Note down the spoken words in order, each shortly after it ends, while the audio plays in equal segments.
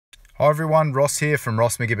Hi everyone, Ross here from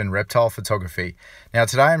McGibbon Reptile Photography. Now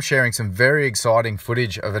today I'm sharing some very exciting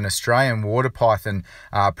footage of an Australian water python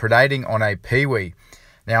predating on a peewee.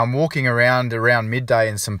 Now I'm walking around midday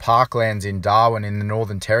in some parklands in Darwin in the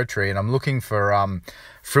Northern Territory, and I'm looking for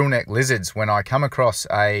frill-neck lizards when I come across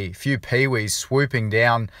a few peewees swooping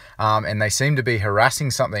down and they seem to be harassing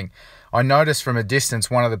something. I noticed from a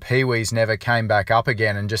distance one of the peewees never came back up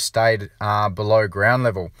again and just stayed below ground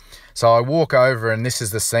level. So I walk over and this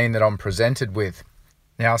is the scene that I'm presented with.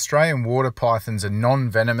 Now Australian water pythons are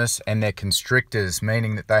non-venomous and they're constrictors,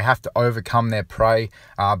 meaning that they have to overcome their prey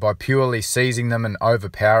by purely seizing them and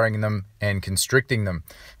overpowering them and constricting them.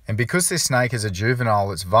 And because this snake is a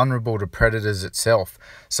juvenile, it's vulnerable to predators itself.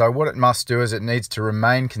 So what it must do is it needs to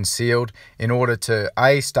remain concealed in order to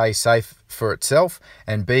A, stay safe for itself,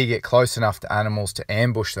 and B, get close enough to animals to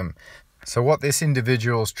ambush them. So what this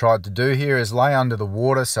individual's tried to do here is lay under the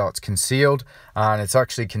water so it's concealed, and it's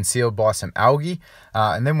actually concealed by some algae.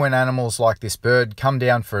 And then when animals like this bird come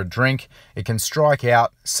down for a drink, it can strike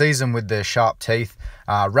out, seize them with their sharp teeth,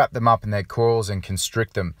 wrap them up in their coils and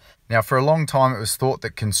constrict them. Now for a long time it was thought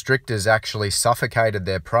that constrictors actually suffocated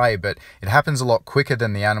their prey, but it happens a lot quicker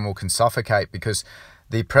than the animal can suffocate because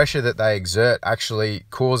the pressure that they exert actually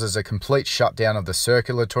causes a complete shutdown of the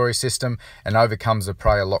circulatory system and overcomes the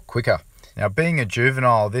prey a lot quicker. Now being a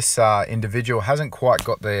juvenile, this individual hasn't quite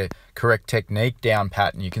got the correct technique down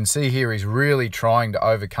pat, and you can see here he's really trying to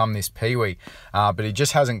overcome this peewee, but he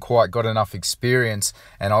just hasn't quite got enough experience,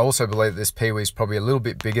 and I also believe that this peewee is probably a little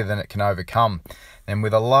bit bigger than it can overcome. And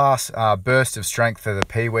with a last burst of strength for the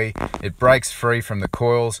peewee, it breaks free from the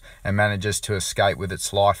coils and manages to escape with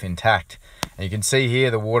its life intact. And you can see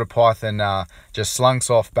here the water python just slunks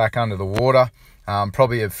off back under the water.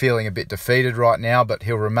 Probably feeling a bit defeated right now, but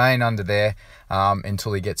he'll remain under there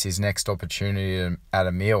until he gets his next opportunity at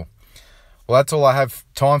a meal. Well, that's all I have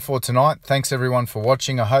time for tonight. Thanks everyone for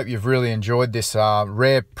watching. I hope you've really enjoyed this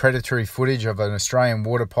rare predatory footage of an Australian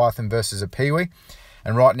water python versus a peewee.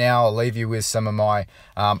 And right now I'll leave you with some of my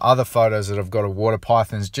other photos that I've got of water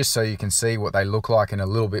pythons, just so you can see what they look like in a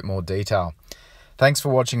little bit more detail. Thanks for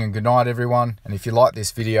watching and good night everyone. And if you like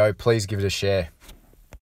this video, please give it a share.